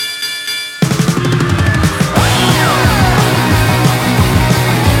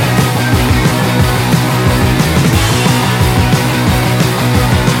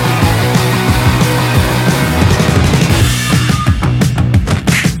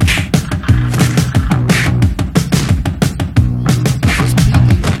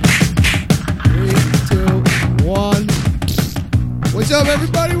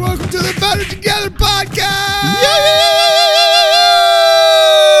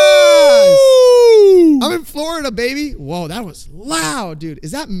Florida, baby. Whoa, that was loud, dude.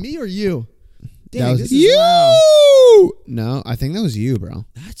 Is that me or you? Dang, that was this you. is loud. No, I think that was you, bro.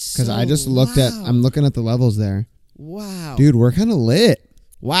 That's Because so I just looked loud. I'm looking at the levels there. Wow. Dude, we're kind of lit.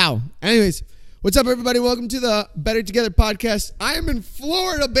 Wow. Anyways, what's up, everybody? Welcome to the Better Together podcast. I am in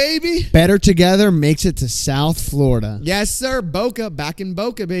Florida, baby. Better Together makes it to South Florida. Yes, sir. Boca. Back in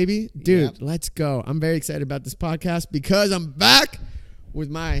Boca, baby. Dude, Yep. Let's go. I'm very excited about this podcast because I'm back with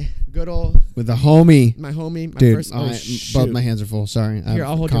my good old, With a homie. my homie, my Dude, first. both my hands are full. Sorry. Here,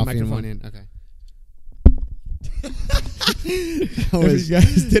 I'll hold your coffee in microphone. one hand. Okay. If you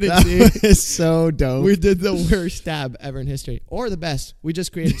guys didn't see That was so dope. we did the worst stab ever in history, or the best. We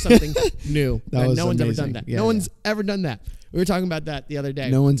just created something new. That was no one's ever amazing. done that. Yeah, no yeah. one's ever done that. We were talking about that the other day.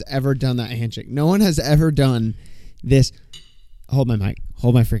 No one's ever done that handshake. No one has ever done this. Hold my mic.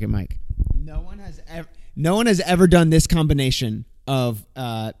 Hold my freaking mic. No one has ever done this combination of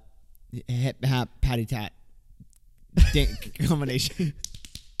hip hop patty tat combination.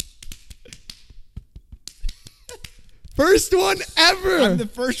 First one ever I'm the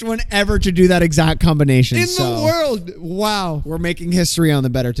first one ever to do that exact combination. in the world. Wow. We're making history on the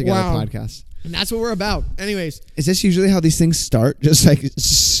Better Together Wow. podcast. And that's what we're about. Anyways, Is this usually how these things start? Just like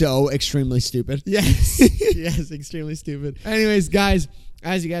so extremely stupid. yes. Yes, extremely stupid. Anyways, guys,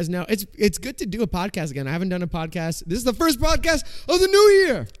 as you guys know, it's good to do a podcast again. I haven't done a podcast. This is the first podcast of the new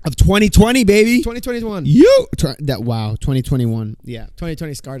year. Of 2020, baby. 2021. Wow, 2021. Yeah.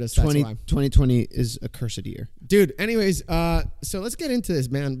 2020 scarred us. That's why. 2020 is a cursed year. Dude, anyways, so let's get into this,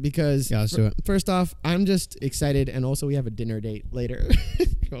 man, because Yeah, let's do it. First off, I'm just excited, and also we have a dinner date later.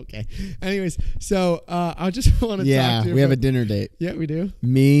 Okay. Anyways, so I just want to Yeah, talk to you. we have a dinner date. Yeah, we do.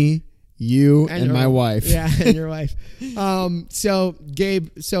 Me, you, and your my wife. Yeah, and your wife. So Gabe,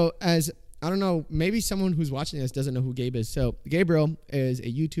 as I don't know, maybe someone who's watching this doesn't know who Gabe is. So Gabriel is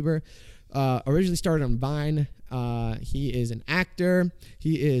a YouTuber. Originally started on Vine. He is an actor.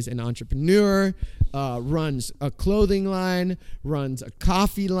 He is an entrepreneur. Runs a clothing line. Runs a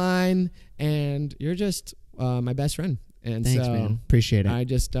coffee line. And you're just my best friend. And Thanks, so man. Appreciate it. I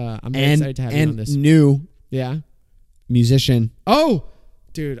just I'm very excited to have you on this. New Yeah. musician. Oh,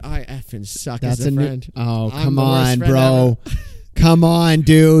 dude, I effing suck as a friend. Oh, I'm come the worst on, friend bro. Come on,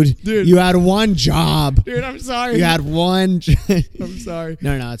 dude. Dude. You had one job. Dude, I'm sorry. You had one. I'm sorry.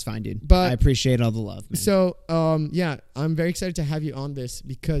 No, it's fine, dude. But- I appreciate all the love, man. So, yeah, I'm very excited to have you on this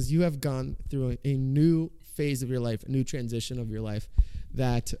because you have gone through a new phase of your life, a new transition of your life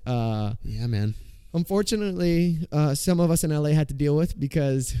that, yeah, man. unfortunately, some of us in LA had to deal with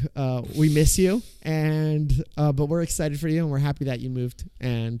because we miss you, and but we're excited for you and we're happy that you moved,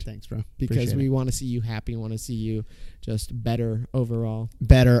 and Thanks, bro. because Appreciate we it. want to see you happy, want to see you just better overall.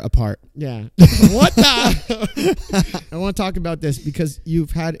 Better apart. Yeah. What the? I want to talk about this because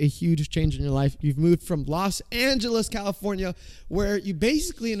you've had a huge change in your life. You've moved from Los Angeles, California, where you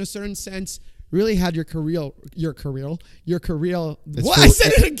basically, in a certain sense, really had your career. What? I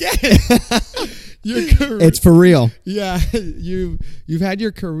said it again. Your career. It's for real. Yeah. You've had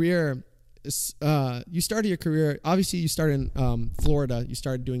your career. You started your career. Obviously, you started in Florida. You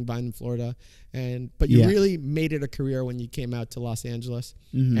started doing Vine in Florida, but you Yeah. really made it a career when you came out to Los Angeles.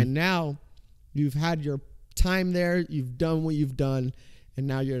 Mhm. And now you've had your time there. You've done what you've done, and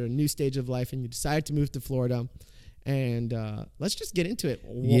now you're at a new stage of life, and you decided to move to Florida. And let's just get into it.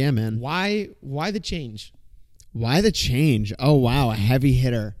 Yeah, man. Why the change? Why the change? Oh, wow. A heavy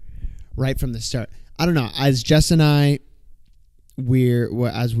hitter right from the start. I don't know. As Jess and I,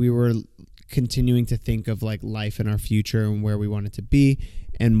 as we were continuing to think of like life and our future and where we wanted to be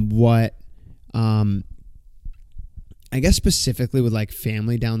and what, I guess specifically with like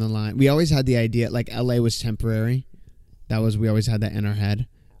family down the line, we always had the idea like LA was temporary. We always had that in our head.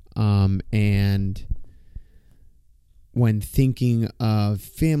 And when thinking of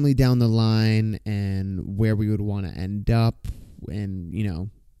family down the line and where we would want to end up and,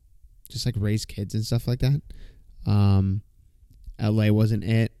 just like raise kids and stuff like that, LA wasn't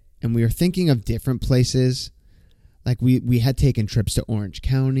it. And we were thinking of different places. Like we had taken trips to Orange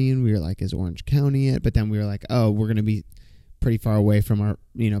County and we were like, is Orange County it? But then we were like, oh, we're going to be pretty far away from our,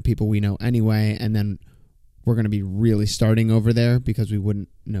 people we know anyway. And then we're going to be really starting over there because we wouldn't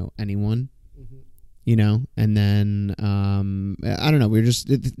know anyone. And then, I don't know, we were just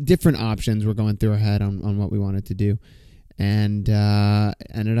different options were going through our head on what we wanted to do, and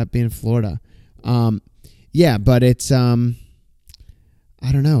ended up being Florida. Yeah, but it's, I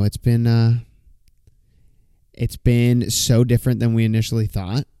don't know, it's been so different than we initially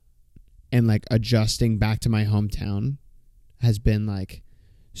thought, and like adjusting back to my hometown has been like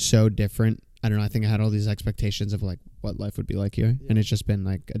so different. I don't know. I think I had all these expectations of like what life would be like here, and it's just been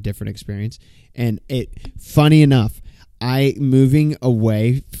like a different experience. And funny enough, moving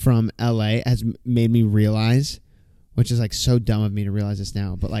away from LA has made me realize, which is like so dumb of me to realize this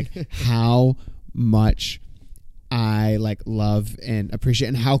now, but like how much I like love and appreciate,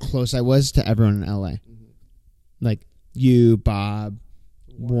 and how close I was to everyone in LA, like you, Bob,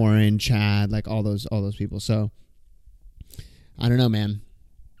 Warren, Chad, like all those people. So I don't know, man.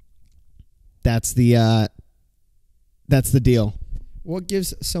 That's the deal. What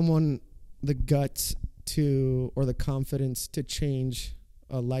gives someone the guts or the confidence to change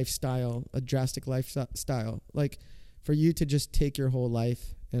a drastic lifestyle? Like for you to just take your whole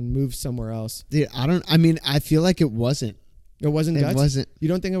life and move somewhere else. Dude, I feel like it wasn't. It wasn't guts? It wasn't. You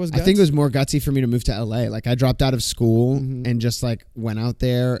don't think it was guts? I think it was more gutsy for me to move to LA. Like I dropped out of school and just like went out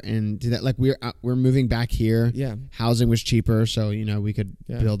there and did that. Like we're moving back here. Yeah. Housing was cheaper, so we could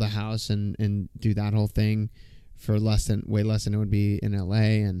build a house and do that whole thing for way less than it would be in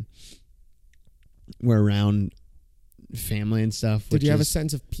LA, and we're around family and stuff. Did you have a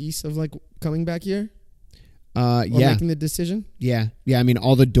sense of peace of like coming back here? Yeah. Making the decision? Yeah. Yeah, I mean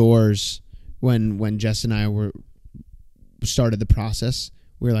all the doors when Jess and I started the process,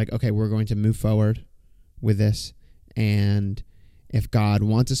 we were like, okay, we're going to move forward with this, and if God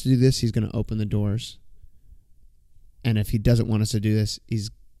wants us to do this, he's going to open the doors, and if he doesn't want us to do this, he's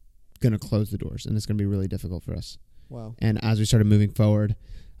going to close the doors, and it's going to be really difficult for us. Wow. And as we started moving forward,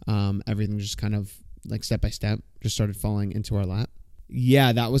 everything just kind of like step by step just started falling into our lap.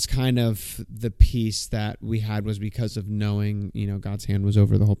 Yeah, that was kind of the piece that we had, was because of knowing, God's hand was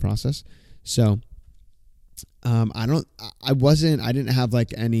over the whole process. So I didn't have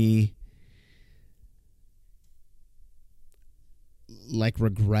like any like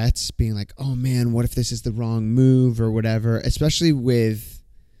regrets being like, oh man, what if this is the wrong move or whatever, especially with.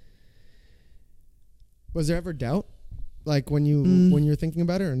 Was there ever doubt? Like when you're thinking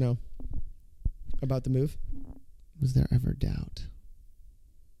about it, or no? About the move? Was there ever doubt?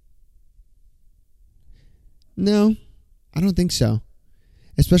 No, I don't think so.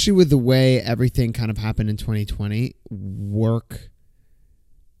 Especially with the way everything kind of happened in 2020, work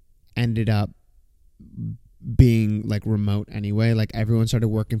ended up being like remote anyway. Like everyone started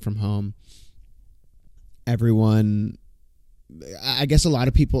working from home. I guess a lot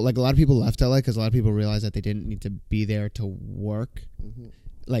of people left LA because a lot of people realized that they didn't need to be there to work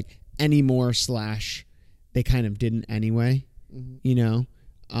like anymore, / they kind of didn't anyway,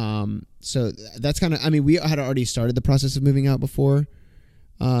 so that's kind of, we had already started the process of moving out before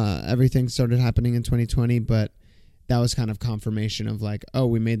everything started happening in 2020, but that was kind of confirmation of like, oh,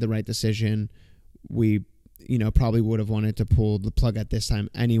 we made the right decision. We, probably would have wanted to pull the plug at this time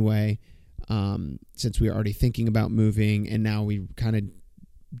anyway, since we were already thinking about moving, and now we kind of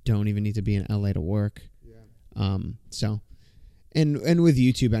don't even need to be in LA to work. Yeah. So, and with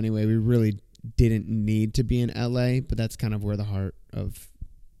YouTube anyway, we really didn't need to be in LA, but that's kind of where the heart of,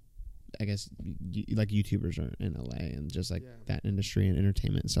 I guess, like YouTubers are in LA, and just like that industry and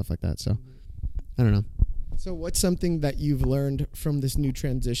entertainment and stuff like that. So I don't know. So what's something that you've learned from this new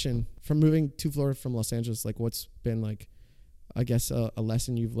transition from moving to Florida from Los Angeles? Like what's been like, I guess, a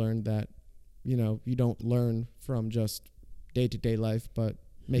lesson you've learned that, you don't learn from just day-to-day life, but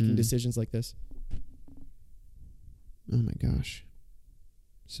making decisions like this? Oh my gosh.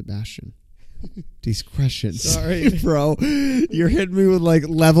 Sebastian. These questions. Sorry, bro. You're hitting me with like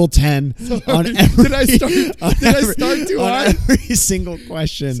level 10 Sorry. on every. Did I start too hard? Every single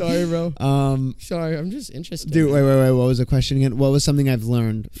question. Sorry, bro. Sorry, I'm just interested. Dude, wait. What was the question again? What was something I've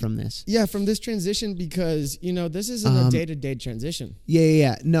learned from this? Yeah, from this transition, because this isn't a day-to-day transition.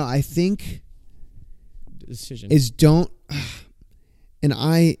 Yeah. No, I think decision is don't, and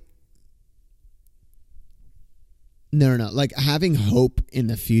I. No. Like having hope in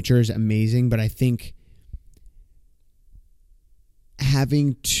the future is amazing, but I think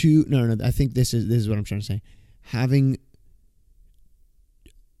having I think this is what I'm trying to say. Having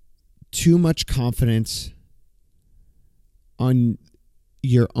too much confidence on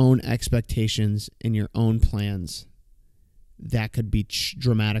your own expectations and your own plans that could be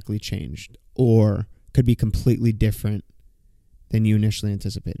dramatically changed, or could be completely different than you initially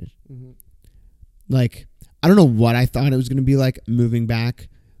anticipated. Mm-hmm. Like, I don't know what I thought it was going to be like moving back,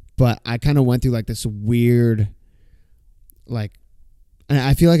 but I kind of went through like this weird, like, and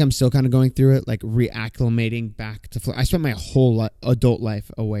I feel like I'm still kind of going through it, like reacclimating back to Florida. I spent my whole adult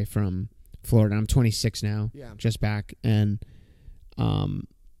life away from Florida. I'm 26 now, just back, and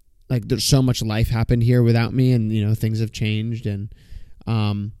like there's so much life happened here without me, and things have changed, and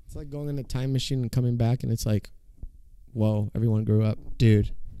it's like going in a time machine and coming back, and it's like, whoa, everyone grew up,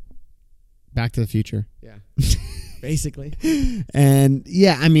 dude. Back to the Future. Yeah. Basically. And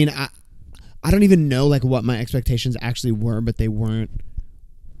yeah, I mean, I don't even know like what my expectations actually were, but they weren't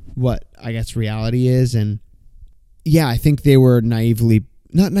what I guess reality is. And yeah, I think they were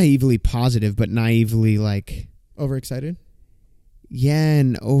not naively positive, but naively like overexcited. Yeah,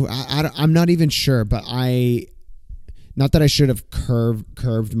 and I'm not even sure, but not that I should have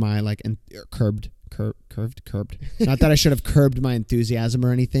curbed my like curbed. Not that I should have curbed my enthusiasm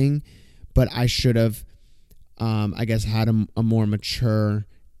or anything, but I should have, I guess, had a more mature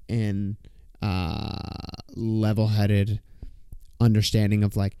and level-headed understanding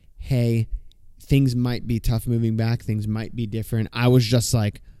of like, hey, things might be tough moving back, things might be different. I was just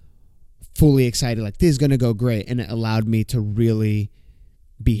like fully excited, like this is gonna go great, and it allowed me to really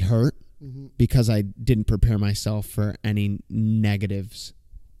be hurt because I didn't prepare myself for any negatives.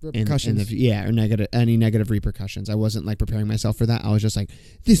 Repercussions. Or any negative repercussions. I wasn't like preparing myself for that. I was just like,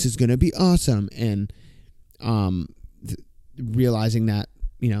 this is gonna be awesome, and realizing that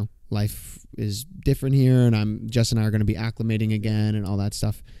life is different here, and Jess and I are gonna be acclimating again, and all that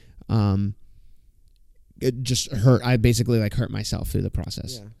stuff. It just hurt. I basically like hurt myself through the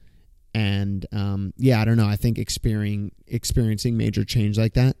process. Yeah. And I don't know. I think experiencing major change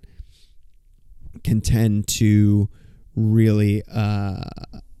like that can tend to really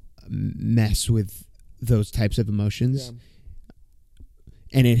mess with those types of emotions. Yeah.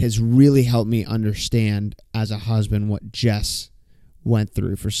 And it has really helped me understand as a husband what Jess went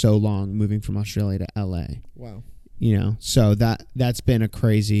through for so long, moving from Australia to LA. Wow. So that's been a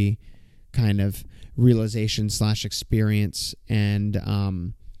crazy kind of realization / experience.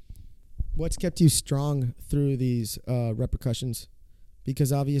 And what's kept you strong through these repercussions?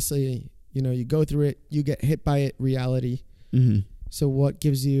 Because obviously, you go through it, you get hit by it, reality. Mm-hmm. So what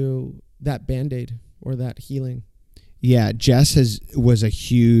gives you that Band-Aid or that healing? Yeah, Jess was a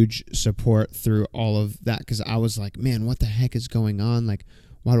huge support through all of that, because I was like, man, what the heck is going on? Like,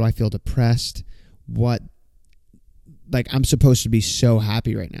 why do I feel depressed? I'm supposed to be so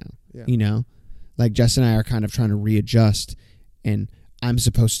happy right now, yeah. Like Jess and I are kind of trying to readjust, and I was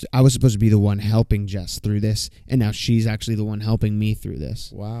supposed to be the one helping Jess through this, and now she's actually the one helping me through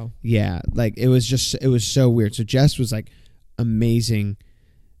this. Wow. Yeah, like it was so weird. So Jess was like amazing,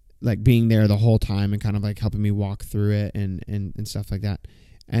 like being there the whole time and kind of like helping me walk through it and stuff like that.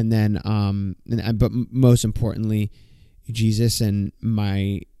 And then but most importantly, Jesus and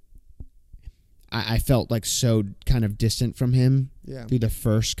I felt like so kind of distant from him through the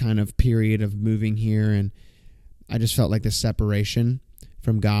first kind of period of moving here, and I just felt like the separation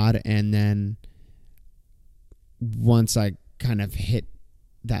from God. And then once I kind of hit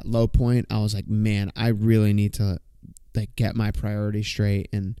that low point, I was like, man, I really need to like get my priorities straight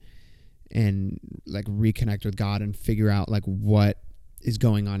and like reconnect with God and figure out like what is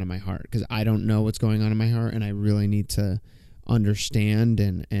going on in my heart, because I don't know what's going on in my heart, and I really need to understand.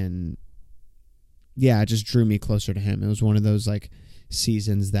 And yeah, it just drew me closer to him. It was one of those like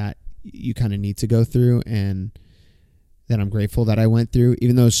seasons that you kind of need to go through, and that I'm grateful that I went through,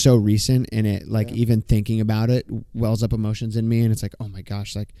 even though it's so recent, and it like even thinking about it wells up emotions in me, and it's like, oh my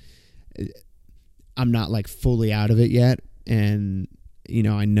gosh, like I'm not like fully out of it yet, and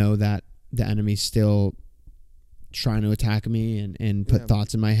I know that the enemy's still trying to attack me and put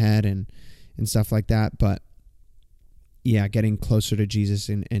thoughts in my head and stuff like that. But yeah, getting closer to Jesus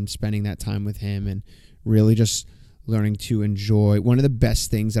and spending that time with him and really just learning to enjoy. One of the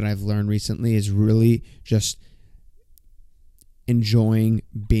best things that I've learned recently is really just enjoying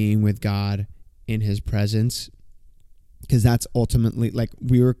being with God in his presence, because that's ultimately like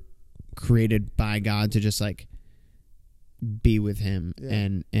we were created by God to just like be with him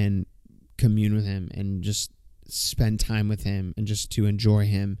and commune with him and just spend time with him and just to enjoy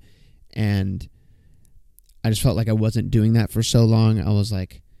him. And I just felt like I wasn't doing that for so long. I was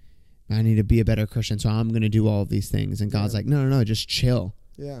like, I need to be a better Christian, so I'm going to do all of these things. And God's like, no, just chill.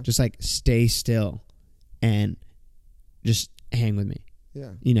 Yeah. Just like stay still and just hang with me.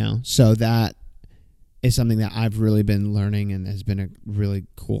 Yeah. So that is something that I've really been learning, and has been a really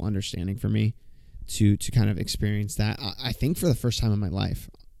cool understanding for me to kind of experience that. I think for the first time in my life,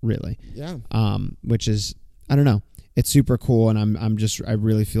 really. Yeah. Which is, I don't know, it's super cool, and I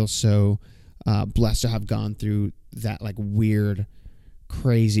really feel so blessed to have gone through that like weird,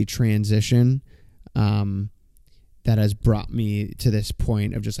 crazy transition that has brought me to this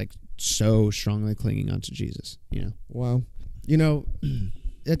point of just like so strongly clinging onto Jesus. Wow.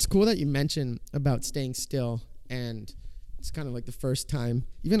 It's cool that you mentioned about staying still, and it's kind of like the first time,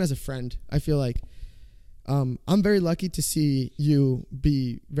 even as a friend, I feel like I'm very lucky to see you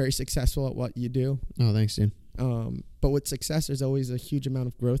be very successful at what you do. Oh, thanks, dude. But with success, there's always a huge amount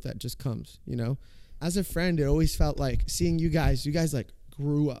of growth that just comes, you know? As a friend, it always felt like seeing you guys like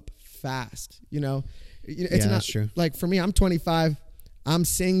grew up fast, you know? It's that's true. Like for me, I'm 25, I'm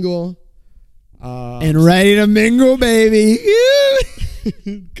single. And ready to mingle, baby.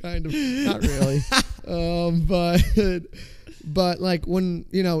 Kind of, not really. But like when,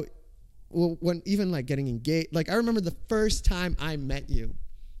 you know, when even like getting engaged, like I remember the first time I met you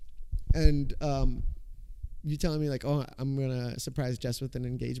and you telling me like, oh, I'm going to surprise Jess with an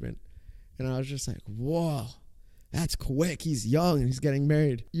engagement. And I was just like, whoa, that's quick. He's young and he's getting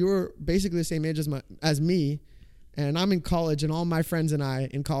married. You were basically the same age as me. And I'm in college, and all my friends and I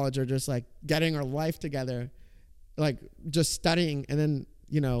in college are just like getting our life together, like just studying. And then,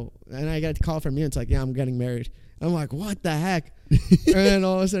 you know, and I get a call from you. And it's like, yeah, I'm getting married. I'm like, what the heck? And then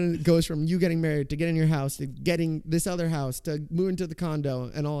all of a sudden it goes from you getting married to getting your house to getting this other house to moving to the condo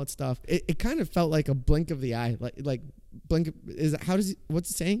and all that stuff. It kind of felt like a blink of the eye, like blink. What's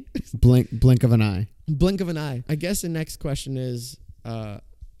it saying? Blink of an eye. Blink of an eye. I guess the next question is,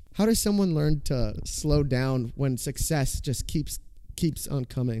 how does someone learn to slow down when success just keeps on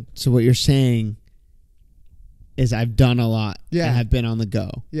coming? So what you're saying is I've done a lot. Yeah. And have been on the go.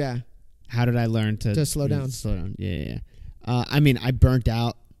 Yeah. How did I learn to slow down? Slow down. Yeah. I mean, I burnt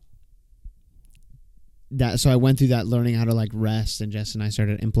out. So I went through that learning how to like rest, and Jess and I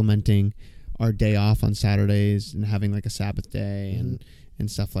started implementing our day off on Saturdays and having like a Sabbath day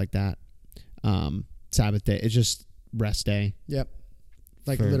and stuff like that. Sabbath day, it's just rest day. Yep.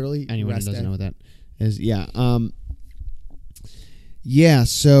 Like literally anyone who rest doesn't day. know what that is. Yeah. Yeah.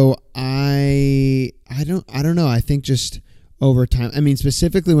 So I don't know. I think just over time, I mean,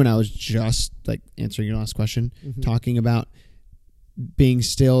 specifically when I was just like answering your last question, talking about being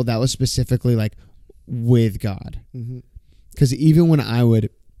still, that was specifically like with God. Because even when I would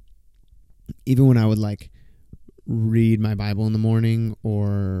like read my Bible in the morning,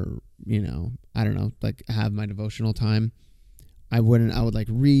 or, you know, I don't know, like have my devotional time, I would like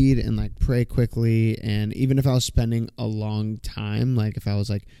read and like pray quickly. And even if I was spending a long time, like if I was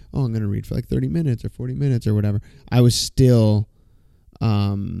like, oh, I'm going to read for like 30 minutes or 40 minutes or whatever, I was still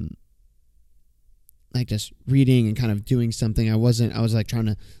like just reading and kind of doing something. I was like trying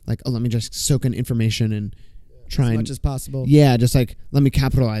to like, oh, let me just soak in information and try as much as possible. Yeah. Just like, let me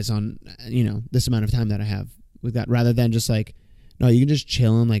capitalize on, you know, this amount of time that I have with that, rather than just like, no, you can just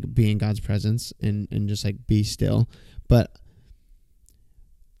chill and like be in God's presence and just like be still. But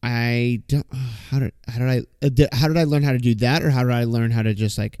I don't. How did I learn how to do that, or how did I learn how to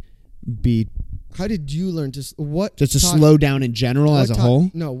just like be? How did you learn to slow down in general as a whole?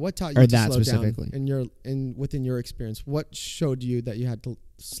 No, what taught you or to that slow specifically down within your experience? What showed you that you had to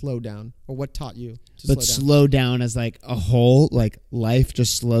slow down, or what taught you to but slow down as like a whole, like life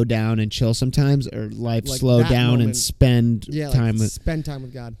just slow down and chill sometimes, or life like slow down moment, and spend time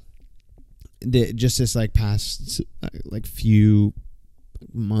with God. Just this like past like few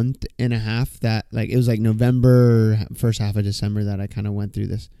month and a half, that like it was like November, first half of December, that I kind of went through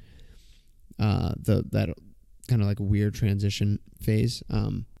this that kind of like weird transition phase.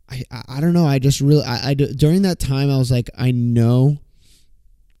 I don't know, I just really during that time I was like, I knew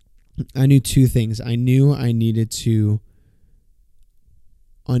two things. I knew I needed to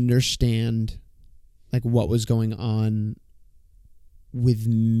understand like what was going on with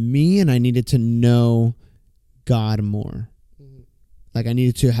me, and I needed to know God more. Like I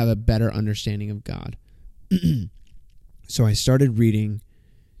needed to have a better understanding of God. So I started reading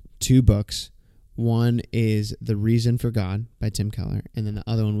 2 books. One is The Reason for God by Tim Keller, and then the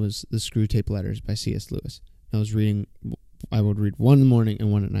other one was The Screw Tape Letters by C.S. Lewis. I would read one in the morning and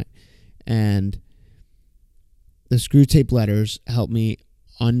one at night. And the Screw Tape Letters helped me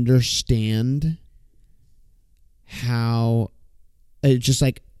understand how it just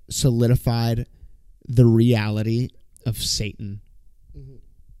like solidified the reality of Satan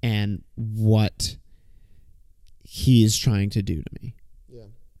and what he is trying to do to me. Yeah.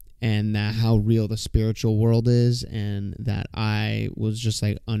 And that how real the spiritual world is, and that I was just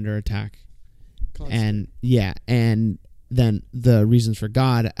like under attack. Constant. And then The Reasons for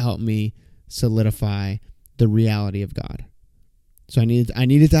God helped me solidify the reality of God. So I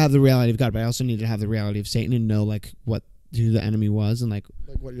needed to have the reality of God, but I also needed to have the reality of Satan and know like who the enemy was, and like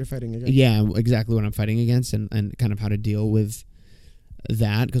what you're fighting against. Yeah, exactly what I'm fighting against, and kind of how to deal with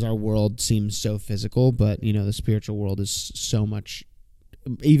that, because our world seems so physical, but you know the spiritual world is so much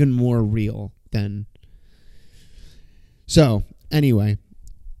even more real than. So anyway,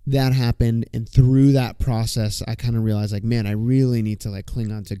 that happened, and through that process I kind of realized like, man, I really need to like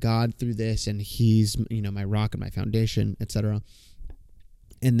cling on to God through this, and he's, you know, my rock and my foundation, etc.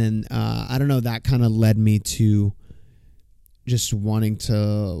 And then I don't know, that kind of led me to just wanting to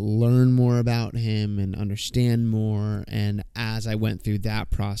learn more about him and understand more. And as I went through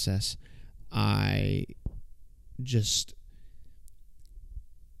that process, I just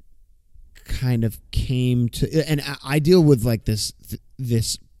kind of came to, and I deal with like this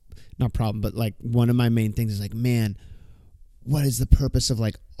not problem, but like one of my main things is like, man, what is the purpose of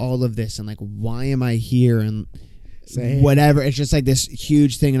like all of this, and like why am I here, and whatever. It's just like this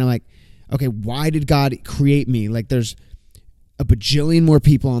huge thing, and I'm like, okay, why did God create me? Like there's a bajillion more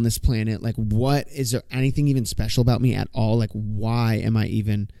people on this planet. Like, what is there anything even special about me at all? Like, why am I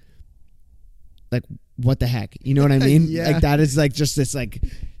even, like, what the heck? You know what I mean? Yeah. Like that is like just this like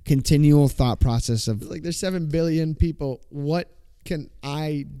continual thought process of like there's 7 billion people. What can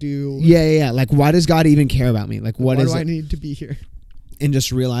I do? Yeah. Like, why does God even care about me? Like, why do I need to be here? And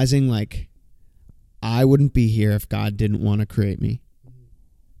just realizing like I wouldn't be here if God didn't want to create me.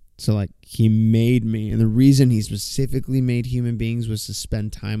 So like he made me, and the reason he specifically made human beings was to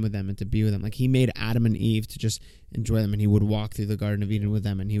spend time with them and to be with them. Like he made Adam and Eve to just enjoy them, and he would walk through the Garden of Eden with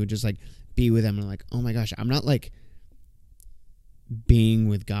them, and he would just like be with them, and like, oh my gosh, I'm not like being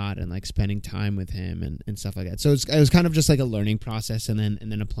with God and like spending time with him and stuff like that. So it was kind of just like a learning process, and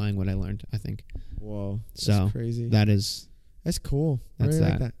then applying what I learned, I think. Whoa, that's so crazy. That's cool. That's I really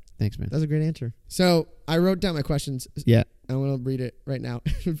like that. that. Thanks, man. That's a great answer. So I wrote down my questions. Yeah. I'm going to read it right now.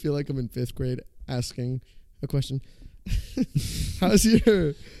 I feel like I'm in 5th grade asking a question. How's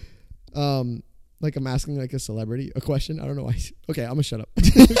your, like I'm asking like a celebrity a question. I don't know why. Okay, I'm going to shut up.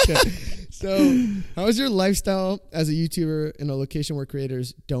 Okay. So how's your lifestyle as a YouTuber in a location where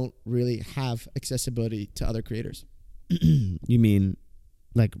creators don't really have accessibility to other creators? You mean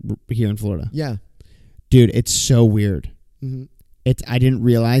like here in Florida? Yeah. Dude, it's so weird. Mm-hmm. I didn't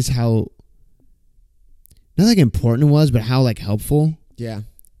realize how, not like important it was, but how like helpful. Yeah.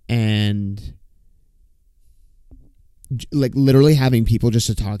 And like literally having people just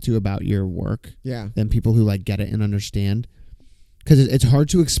to talk to about your work. Yeah. Than people who like get it and understand. Because it's hard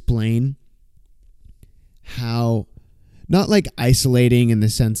to explain how, not like isolating in the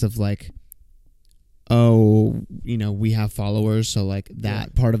sense of like, oh, you know, we have followers, so like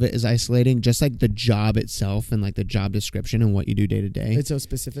that part of it is isolating. Just like the job itself and like the job description and what you do day to day. It's so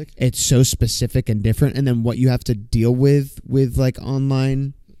specific. It's so specific and different. And then what you have to deal with like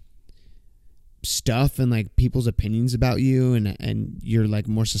online stuff and like people's opinions about you, and you're like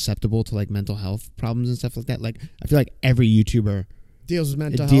more susceptible to like mental health problems and stuff like that. Like I feel like every YouTuber deals with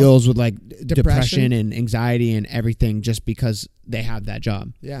mental health. Deals with like depression and anxiety and everything just because they have that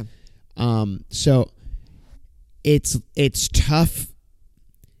job. Yeah. So it's tough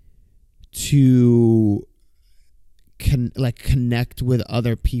to connect with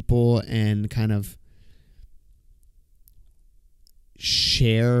other people and kind of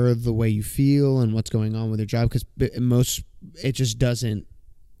share the way you feel and what's going on with your job, because most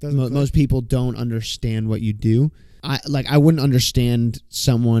people don't understand what you do. I wouldn't understand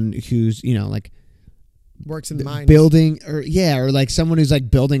someone who's, you know, like works in the mines, building or like someone who's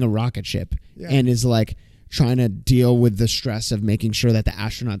like building a rocket ship and is like trying to deal with the stress of making sure that the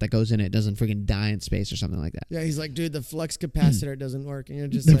astronaut that goes in it doesn't freaking die in space or something like that. Yeah, he's like, dude, the flux capacitor doesn't work. And you're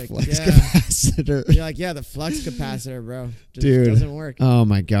just the like, flux yeah. capacitor. You're like, yeah, the flux capacitor, bro. Just Dude. doesn't work. Oh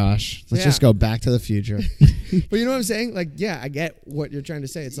my gosh. Let's just go back to the future. But you know what I'm saying? Like, yeah, I get what you're trying to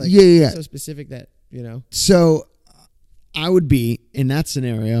say. It's like so specific that, you know. So I would be, in that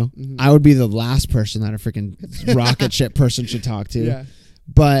scenario, I would be the last person that a freaking rocket ship person should talk to. Yeah.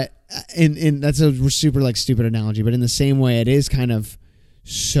 But in that's a super like stupid analogy, but in the same way, it is kind of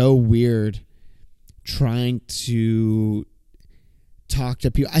so weird trying to talk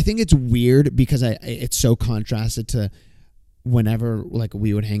to people. I think it's weird because it's so contrasted to whenever like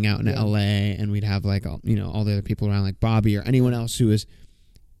we would hang out in LA and we'd have like all the other people around, like Bobby or anyone else who is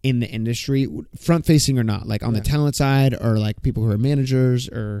in the industry, front facing or not, like on the talent side, or like people who are managers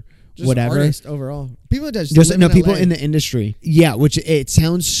or just whatever. Artists overall, people that just no people in the industry. Yeah, which it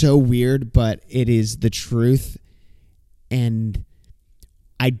sounds so weird, but it is the truth, and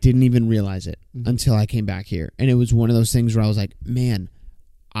I didn't even realize it until I came back here, and it was one of those things where I was like, man,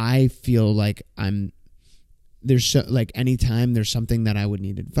 I feel like there's so, like anytime there's something that I would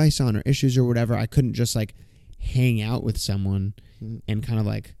need advice on or issues or whatever, I couldn't just like hang out with someone and kind of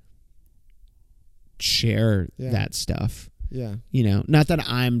like share that stuff. Yeah. You know, not that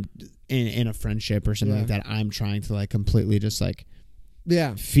I'm in a friendship or something like that. I'm trying to like completely just like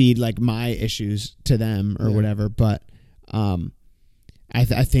feed like my issues to them or whatever. But I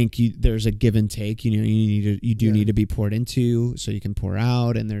think there's a give and take. You know, you do need to be poured into so you can pour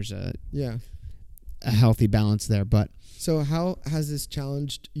out, and there's a a healthy balance there. But so how has this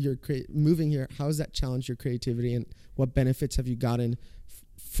challenged your moving here? How has that challenged your creativity, and what benefits have you gotten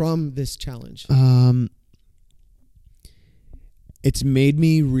from this challenge? It's made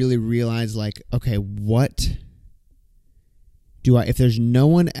me really realize, like, okay, what do I, if there's no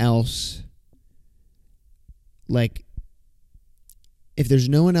one else, like, if there's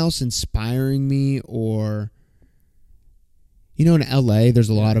no one else inspiring me, or, you know, in LA, there's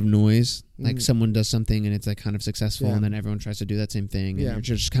a lot of noise. Like someone does something and it's like kind of successful, and then everyone tries to do that same thing, and you're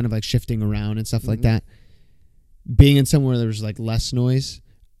just kind of like shifting around and stuff like that. Being in somewhere there's like less noise,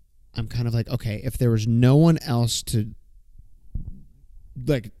 I'm kind of like, okay, if there was no one else to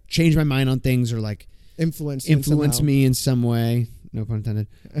like change my mind on things, or like influence me in some way, no pun intended,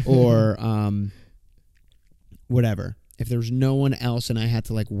 or whatever. If there was no one else and I had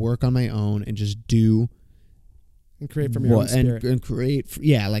to like work on my own and just do and create from your own spirit and create,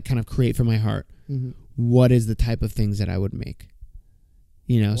 like kind of create from my heart, what is the type of things that I would make?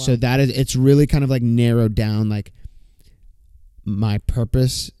 You know, so that is, it's really kind of like narrowed down, like my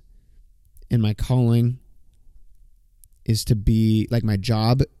purpose and my calling is to be, like, my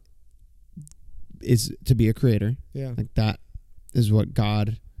job is to be a creator. Yeah. Like, that is what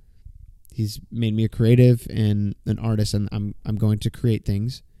God, he's made me a creative and an artist, and I'm going to create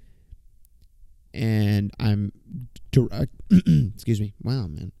things. And I'm excuse me. Wow,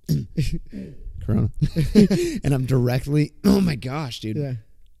 man. Corona. And I'm directly, oh my gosh, dude. Yeah.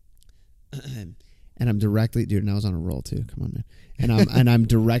 And I'm directly, dude, and I was on a roll too. Come on, man. And I'm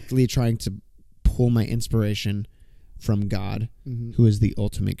directly trying to pull my inspiration from God, who is the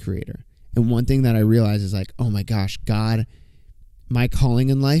ultimate creator. And one thing that I realize is like, oh my gosh, God, my calling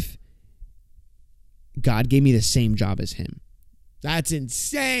in life, God gave me the same job as him. That's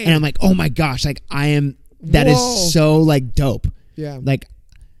insane. And I'm like, oh my gosh, like that is so like dope. Yeah. Like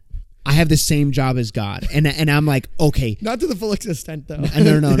I have the same job as God. And I'm like, okay. Not to the full extent though.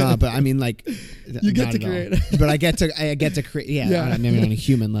 No. But I mean, like, you get to create. But I get to create. Yeah. I mean, on a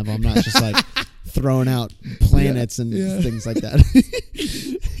human level, I'm not just like throwing out planets and things like that.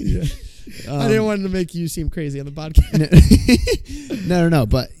 I didn't want to make you seem crazy on the podcast. No.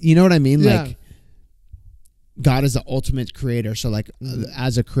 But you know what I mean? Yeah. Like, God is the ultimate creator. So like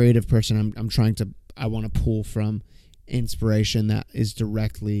as a creative person, I want to pull from inspiration that is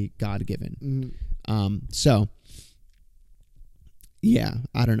directly God given. So yeah,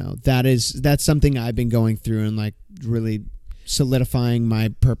 I don't know. That's something I've been going through and like really solidifying my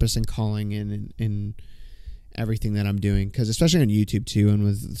purpose and calling in everything that I'm doing. Cause especially on YouTube too, and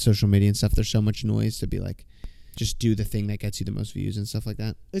with social media and stuff, there's so much noise to be like, just do the thing that gets you the most views and stuff like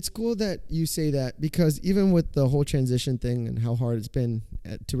that. It's cool that you say that, because even with the whole transition thing and how hard it's been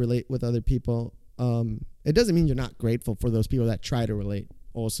to relate with other people, it doesn't mean you're not grateful for those people that try to relate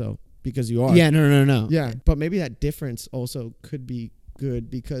also, because you are. Yeah, no. Yeah, but maybe that difference also could be good,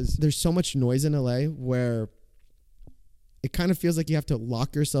 because there's so much noise in LA where it kind of feels like you have to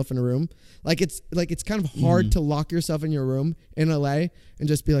lock yourself in a room. It's kind of hard to lock yourself in your room in LA and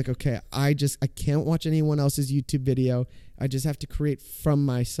just be like, okay, I can't watch anyone else's YouTube video. I just have to create from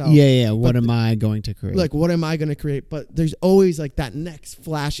myself. Yeah. What am I going to create? Like, what am I going to create? But there's always like that next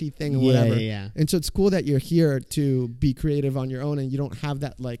flashy thing or whatever. Yeah. And so it's cool that you're here to be creative on your own, and you don't have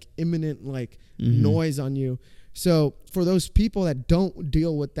that like imminent like noise on you. So for those people that don't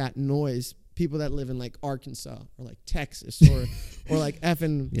deal with that noise, people that live in like Arkansas or like Texas or like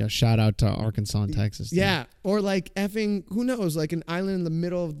effing shout out to Arkansas and Texas. Yeah, or like effing, who knows, like an island in the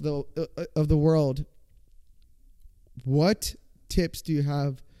middle of the world. What tips do you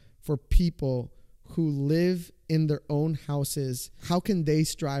have for people who live in their own houses? How can they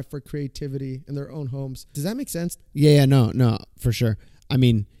strive for creativity in their own homes? Does that make sense? Yeah, no, for sure. I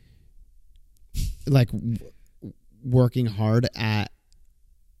mean, like working hard at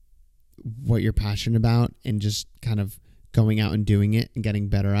what you're passionate about and just kind of going out and doing it and getting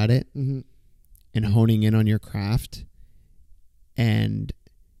better at it and honing in on your craft and,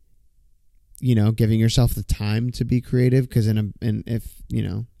 you know, giving yourself the time to be creative. Because if, you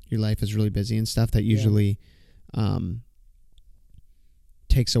know, your life is really busy and stuff, that usually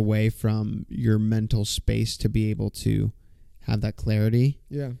takes away from your mental space to be able to have that clarity.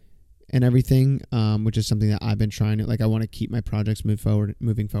 Yeah. And everything, which is something that I've been trying to, like, I want to keep my projects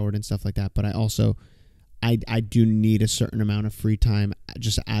moving forward and stuff like that. But I also, I do need a certain amount of free time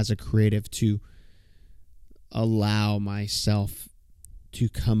just as a creative to allow myself to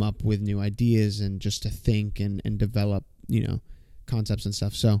come up with new ideas and just to think and develop, you know, concepts and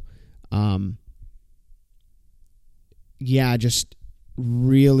stuff. So, just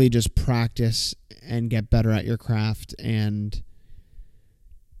really just practice and get better at your craft and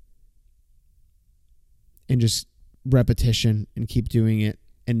and just repetition and keep doing it.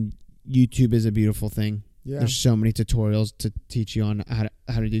 And YouTube is a beautiful thing. Yeah. There's so many tutorials to teach you on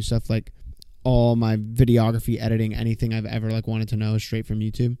how to do stuff. Like all my videography, editing, anything I've ever like wanted to know is straight from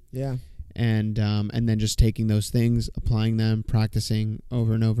YouTube. Yeah. And then just taking those things, applying them, practicing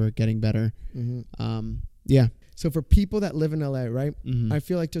over and over, getting better. Mm-hmm. Yeah. So for people that live in LA, right? Mm-hmm. I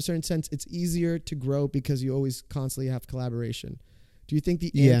feel like to a certain sense, it's easier to grow because you always constantly have collaboration. Do you think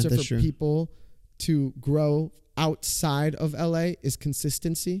the answer for true. people to grow outside of LA is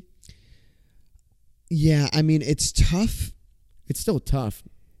consistency? Yeah, I mean, it's tough. It's still tough.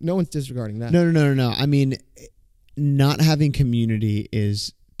 No one's disregarding that. No. I mean, not having community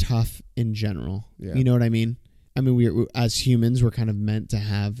is tough in general. Yeah. You know what I mean? I mean, we as humans, we're kind of meant to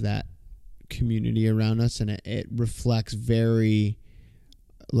have that community around us, and it reflects very,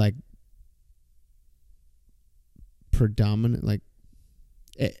 like, predominant, like,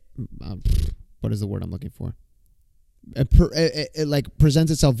 what is the word I'm looking for? It like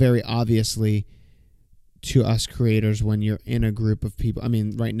presents itself very obviously to us creators when you're in a group of people. I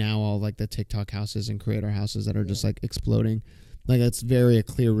mean, right now, all like the TikTok houses and creator houses that are just like exploding, like it's very a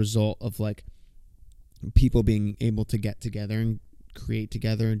clear result of like people being able to get together and create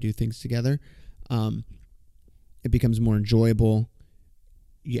together and do things together. It becomes more enjoyable.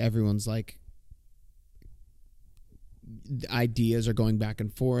 Everyone's like ideas are going back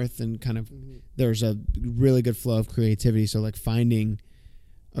and forth, and kind of there's a really good flow of creativity. So like finding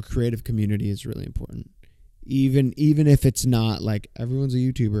a creative community is really important. Even if it's not like everyone's a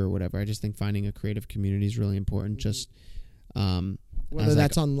YouTuber or whatever, I just think finding a creative community is really important. Just whether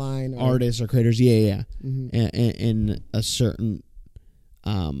that's like online, or artists or creators, yeah, mm-hmm. in a certain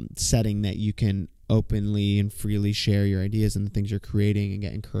setting that you can openly and freely share your ideas and the things you're creating and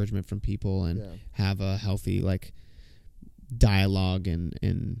get encouragement from people and have a healthy like dialogue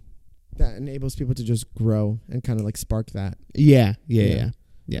and that enables people to just grow and kind of like spark that. Yeah.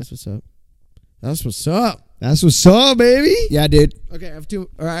 That's what's up. That's what's up, baby. Yeah, dude. Okay, I have two.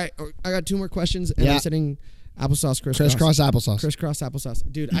 All right, I got two more questions, and I'm sitting applesauce crisscross. Crisscross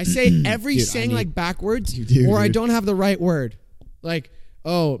applesauce. Dude, I say every saying like backwards, I don't have the right word. Like,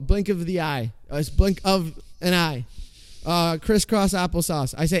 blink of the eye. It's blink of an eye. Crisscross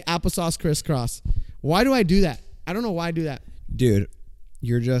applesauce. I say applesauce crisscross. Why do I do that? I don't know why I do that. Dude,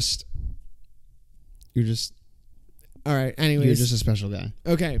 you're just all right, anyways. You're just a special guy.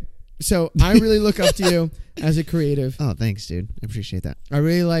 Okay. So I really look up to you as a creative. Oh, thanks, dude. I appreciate that. I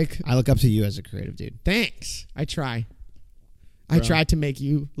look up to you as a creative, dude. Thanks. I try. Bro. I try to make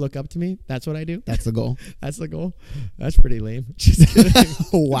you look up to me. That's what I do. That's the goal. That's the goal. That's pretty lame. Just kidding.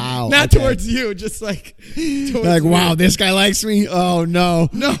 Wow. Not towards you, just like towards like, me. wow, this guy likes me. Oh no.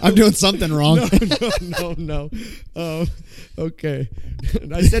 I'm doing something wrong. No. Okay.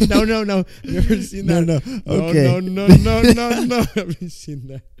 I said no. Never seen that. No. Okay. No. Never seen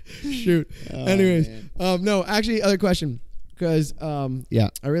that. Shoot. Oh, anyways, man. no, actually, other question, because I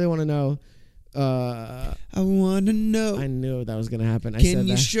really want to know. I want to know. I knew that was gonna happen. Can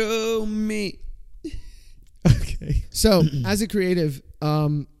you show me? Okay. So, as a creative,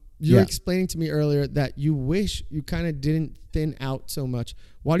 you were explaining to me earlier that you wish you kind of didn't thin out so much.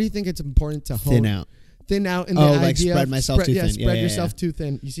 Why do you think it's important to thin out? Thin out in the idea like spread myself too thin. Spread yourself too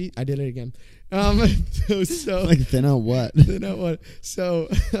thin. You see, I did it again. So like thin out what? Thin out what? So,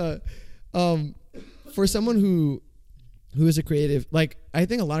 for someone who is a creative, like I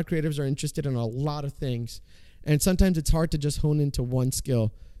think a lot of creatives are interested in a lot of things, and sometimes it's hard to just hone into one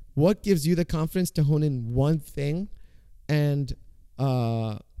skill. What gives you the confidence to hone in one thing, and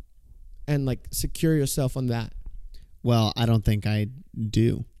like secure yourself on that? Well, I don't think I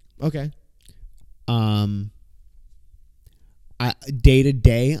do. Okay. Day to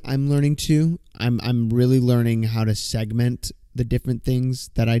day, I'm learning to. I'm really learning how to segment the different things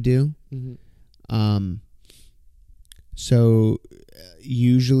that I do. Mm-hmm. So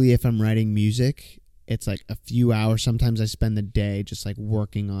usually if I'm writing music, it's like a few hours. Sometimes I spend the day just like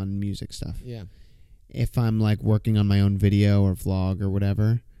working on music stuff. Yeah. If I'm like working on my own video or vlog or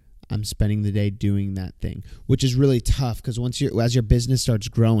whatever, I'm spending the day doing that thing, which is really tough because as your business starts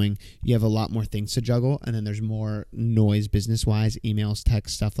growing, you have a lot more things to juggle, and then there's more noise business-wise, emails,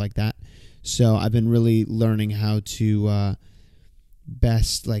 text, stuff like that. So I've been really learning how to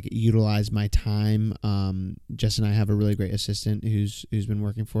best like utilize my time. Jess and I have a really great assistant who's been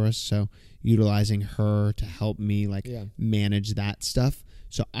working for us, so utilizing her to help me like manage that stuff,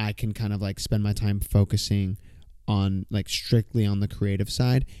 so I can kind of like spend my time focusing on like strictly on the creative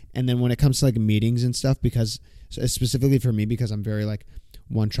side. And then when it comes to like meetings and stuff, because specifically for me, because I'm very like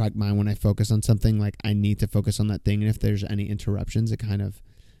one track mind, when I focus on something, like I need to focus on that thing, and if there's any interruptions, it kind of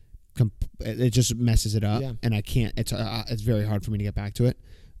it just messes it up, Yeah. and I can't. It's very hard for me to get back to it.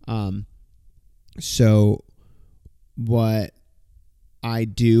 So what I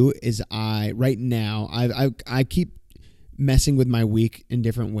do is right now I keep messing with my week in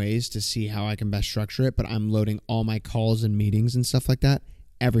different ways to see how I can best structure it, but I'm loading all my calls and meetings and stuff like that.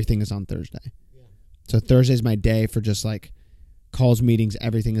 Everything is on Thursday. Yeah. So Thursday is my day for just like calls, meetings,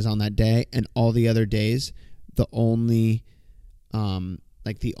 everything is on that day, and all the other days, the only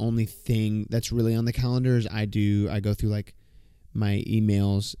thing that's really on the calendar is I go through like my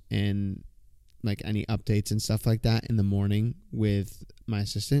emails and like any updates and stuff like that in the morning with my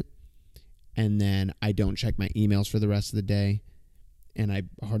assistant. And then I don't check my emails for the rest of the day. And I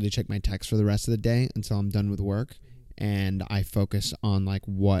hardly check my texts for the rest of the day until I'm done with work. And I focus on like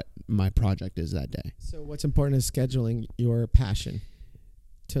what my project is that day. So what's important is scheduling your passion.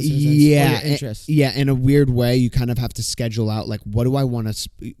 Yeah, or your interest. In a weird way, you kind of have to schedule out like what do I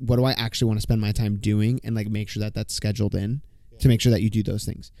actually want to spend my time doing, and like make sure that that's scheduled in to make sure that you do those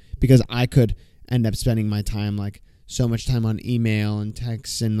things. Because I could end up spending my time like so much time on email and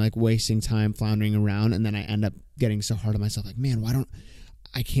texts and like wasting time floundering around, and then I end up getting so hard on myself like, man,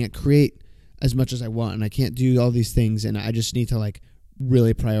 I can't create as much as I want, and I can't do all these things, and I just need to like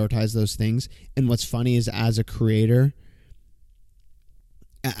really prioritize those things. And what's funny is, as a creator,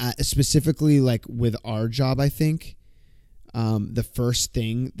 specifically like with our job, I think the first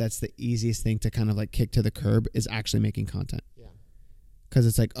thing that's the easiest thing to kind of like kick to the curb is actually making content. Yeah. Because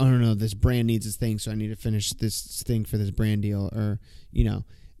it's like, oh no, this brand needs this thing, so I need to finish this thing for this brand deal, or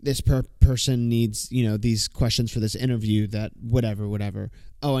this person needs these questions for this interview, that whatever.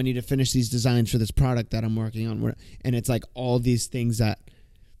 Oh, I need to finish these designs for this product that I'm working on, and it's like all these things that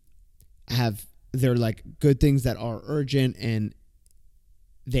they're like good things that are urgent, and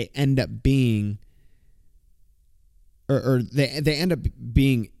they end up being or they end up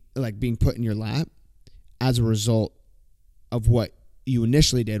being like being put in your lap as a result of what you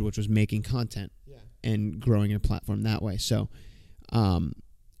initially did, which was making content and growing your platform that way. So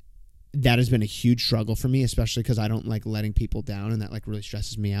that has been a huge struggle for me, especially because I don't like letting people down, and that like really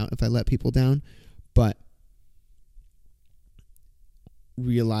stresses me out if I let people down. But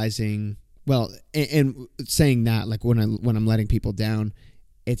realizing, and saying that, like when I'm letting people down,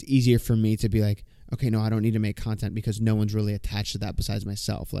 it's easier for me to be like, okay, no, I don't need to make content because no one's really attached to that besides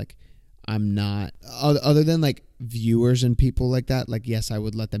myself. Like, I'm not, other than like viewers and people like that, like, yes, I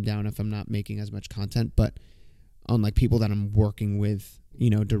would let them down if I'm not making as much content, but on like people that I'm working with,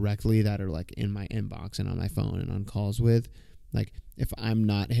 directly, that are like in my inbox and on my phone and on calls with, like, if I'm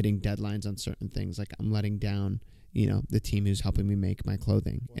not hitting deadlines on certain things, like I'm letting down, the team who's helping me make my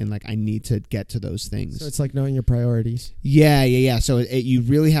clothing. And like, I need to get to those things. So it's like knowing your priorities. Yeah. So you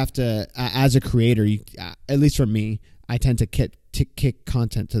really have to, as a creator, at least for me, I tend to kick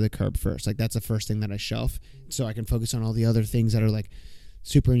content to the curb first. Like, that's the first thing that I shelf, so I can focus on all the other things that are like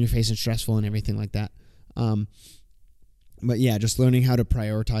super in your face and stressful and everything like that. But yeah, just learning how to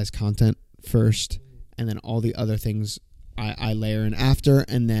prioritize content first, and then all the other things I layer in after,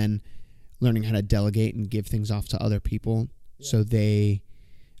 and then learning how to delegate and give things off to other people, so they,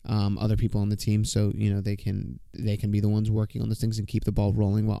 other people on the team, so they can be the ones working on those things and keep the ball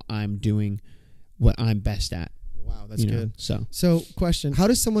rolling while I'm doing what I'm best at. Wow, that's good. So question: how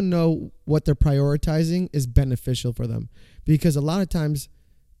does someone know what they're prioritizing is beneficial for them? Because a lot of times,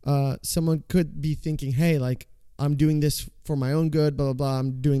 someone could be thinking, "Hey, like, I'm doing this for my own good, blah, blah, blah.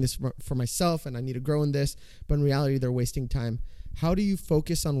 I'm doing this for myself, and I need to grow in this." But in reality, they're wasting time. How do you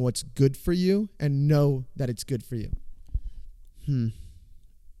focus on what's good for you and know that it's good for you?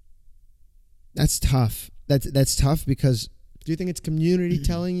 That's tough. That's tough because... Do you think it's community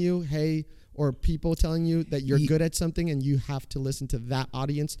telling you, hey, or people telling you that you're good at something and you have to listen to that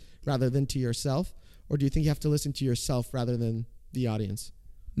audience rather than to yourself? Or do you think you have to listen to yourself rather than the audience?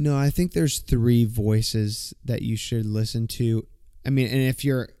 No, I think there's three voices that you should listen to. I mean, and if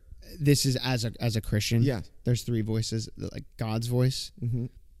this is as a Christian, there's three voices, like God's voice,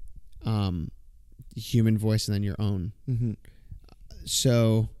 human voice, and then your own.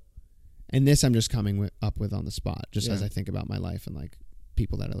 So, and this I'm just coming up with on the spot, just as I think about my life and like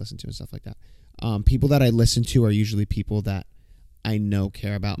people that I listen to and stuff like that. People that I listen to are usually people that I know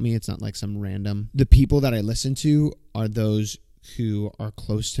care about me. It's not like some random. The people that I listen to are those who are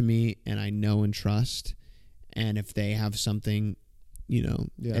close to me and I know and trust, and if they have something,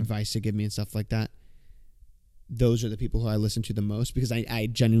 advice to give me and stuff like that, those are the people who I listen to the most, because I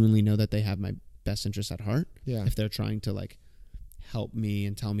genuinely know that they have my best interests at heart. If they're trying to like help me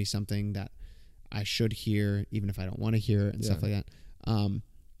and tell me something that I should hear, even if I don't want to hear it and stuff like that.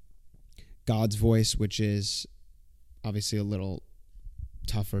 God's voice, which is obviously a little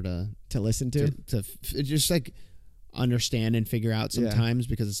tougher to listen to. Just like understand and figure out sometimes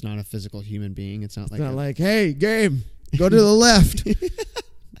because it's not a physical human being. It's not like hey, Gabe, go to the left.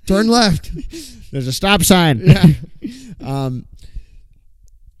 Turn left. There's a stop sign. Yeah.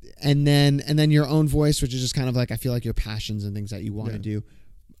 And then your own voice, which is just kind of like, I feel like your passions and things that you want to do.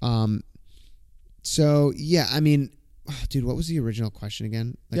 So yeah, I mean, dude, what was the original question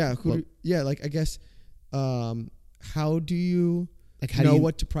again? Like, I guess, how do you know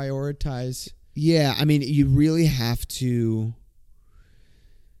what to prioritize? Yeah, I mean, you really have to.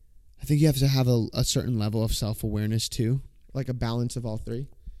 I think you have to have a certain level of self-awareness too, like a balance of all three.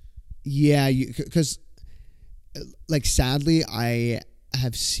 Yeah, because like sadly, I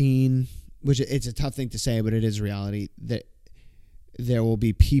have seen, which it's a tough thing to say, but it is reality, that there will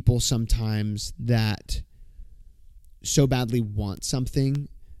be people sometimes that so badly want something,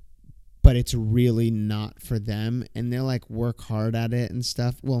 but it's really not for them, and they'll like work hard at it and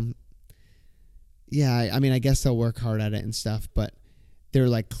stuff. Well, yeah, I mean, I guess they'll work hard at it and stuff, but they're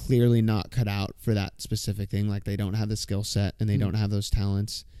like clearly not cut out for that specific thing. Like they don't have the skill set and they don't have those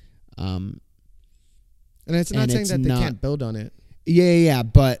talents. And it's not saying that they can't build on it. Yeah,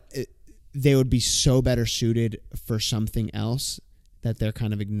 but they would be so better suited for something else that they're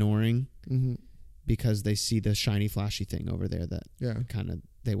kind of ignoring because they see the shiny, flashy thing over there that kind of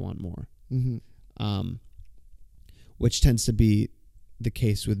they want more. Which tends to be the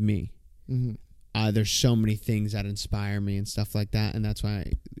case with me. There's so many things that inspire me and stuff like that, and that's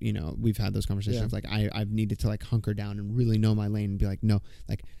why we've had those conversations. Like I've needed to like hunker down and really know my lane and be like, no,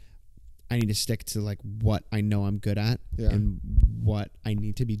 like I need to stick to like what I know I'm good at and what I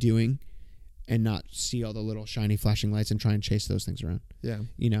need to be doing, and not see all the little shiny flashing lights and try and chase those things around.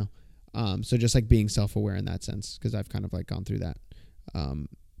 So just like being self-aware in that sense, because I've kind of like gone through that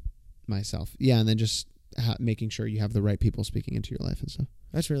myself. And then just making sure you have the right people speaking into your life and stuff.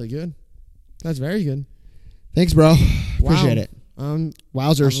 That's really good. That's very good. Thanks, bro. Appreciate it.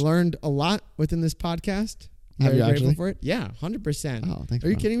 Wowzers. I've learned a lot within this podcast. Have you grateful actually? for it. Yeah, 100%. Oh, thanks. Are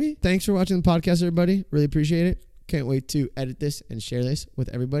you kidding me? Thanks for watching the podcast, everybody. Really appreciate it. Can't wait to edit this and share this with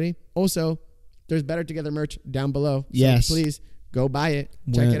everybody. Also, there's Better Together merch down below. So yes. Please go buy it.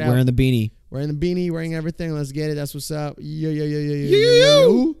 Check it out. Wearing the beanie. Wearing the beanie, wearing everything. Let's get it. That's what's up.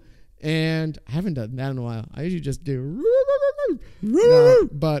 Yo. And I haven't done that in a while. I usually just do.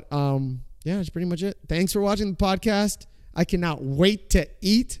 But that's pretty much it. Thanks for watching the podcast. I cannot wait to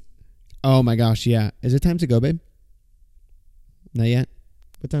eat. Oh my gosh, yeah. Is it time to go, babe? Not yet.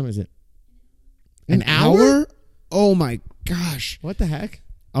 What time is it? An hour? Oh my gosh. What the heck?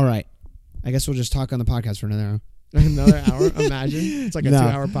 All right. I guess we'll just talk on the podcast for another hour. Another hour? Imagine. It's like a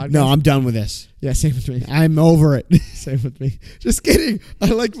 2-hour podcast. No, I'm done with this. Yeah, same with me. I'm over it. Same with me. Just kidding. I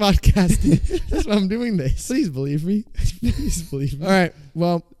like podcasting. That's why I'm doing this. Please believe me. Please believe me. All right.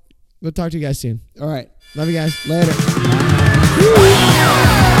 Well, we'll talk to you guys soon. All right. Love you guys. Later.